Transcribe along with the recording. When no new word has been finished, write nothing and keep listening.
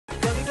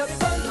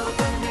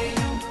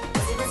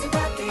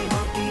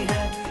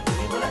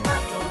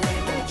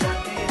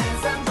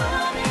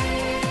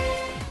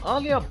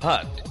Alia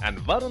Bhatt and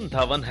Varun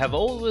Dhawan have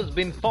always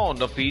been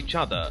fond of each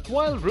other.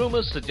 While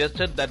rumours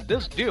suggested that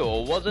this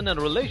duo was in a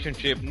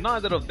relationship,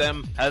 neither of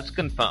them has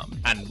confirmed.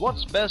 And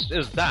what's best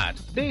is that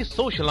they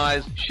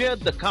socialized, shared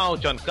the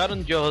couch on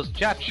Karan Johar's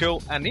chat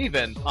show, and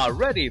even are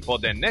ready for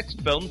their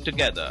next film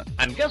together.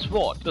 And guess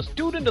what? The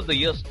Student of the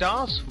Year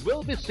stars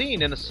will be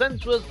seen in a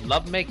sensuous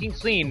lovemaking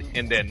scene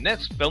in their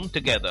next film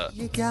together.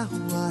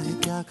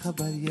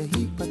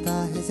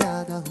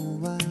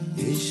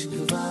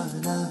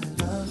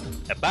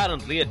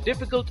 Apparently, a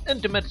difficult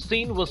intimate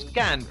scene was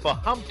canned for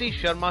Humpty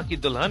Sharma Ki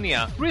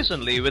Dulhaniya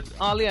recently, with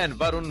Alia and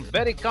Varun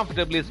very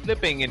comfortably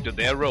slipping into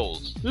their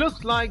roles.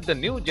 Looks like the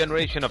new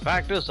generation of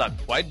actors are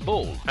quite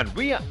bold, and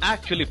we are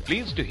actually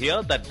pleased to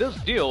hear that this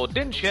duo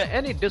didn't share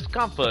any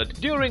discomfort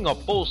during or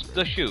post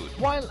the shoot.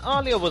 While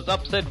Alia was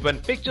upset when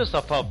pictures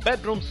of her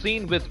bedroom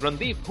scene with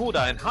Randeep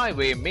Hooda in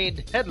Highway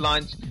made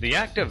headlines, the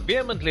actor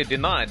vehemently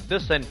denied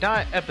this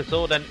entire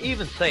episode and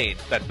even said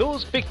that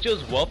those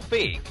pictures were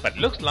fake. But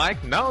looks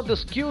like now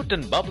this cute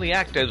and bubbly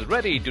actor is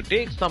ready to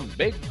take some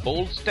big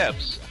bold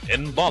steps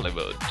in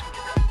Bollywood.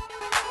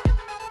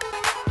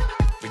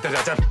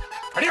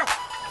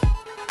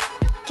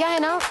 क्या है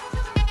ना,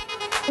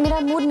 मेरा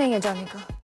mood नहीं है जाने का।